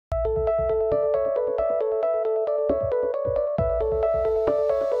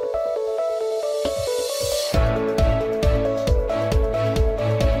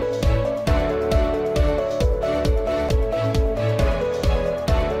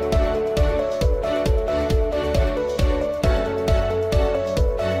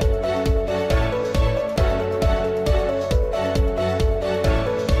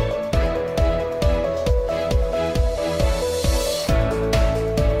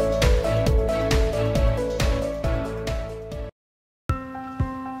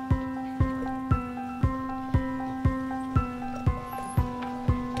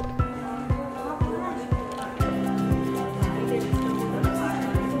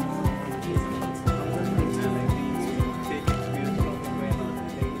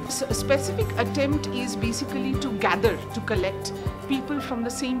This specific attempt is basically to gather, to collect people from the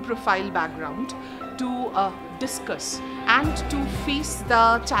same profile background to discuss and to face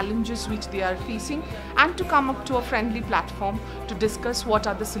the challenges which they are facing, and to come up to a friendly platform to discuss what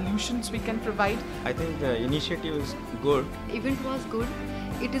are the solutions we can provide. I think the initiative is good. Event was good.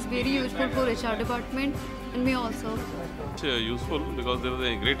 It is very useful for HR department and me also. It's useful because there is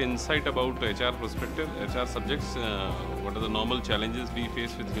a great insight about HR perspective, HR subjects, what are the normal challenges we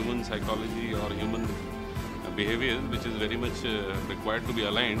face with human psychology or human behaviors, which is very much required to be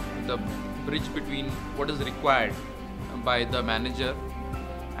aligned. The bridge between what is required by the manager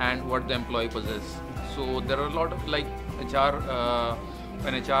and what the employee possesses. So there are a lot of like HR,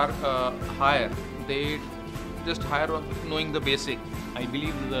 when HR hire, they just hire on knowing the basic. I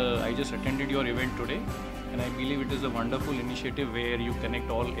believe I just attended your event today, and I believe it is a wonderful initiative where you connect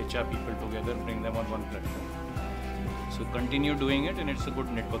all HR people together, bring them on one platform. So continue doing it, and it's a good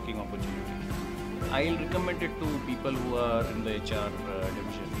networking opportunity. I'll recommend it to people who are in the HR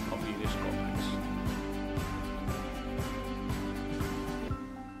division of various corporates.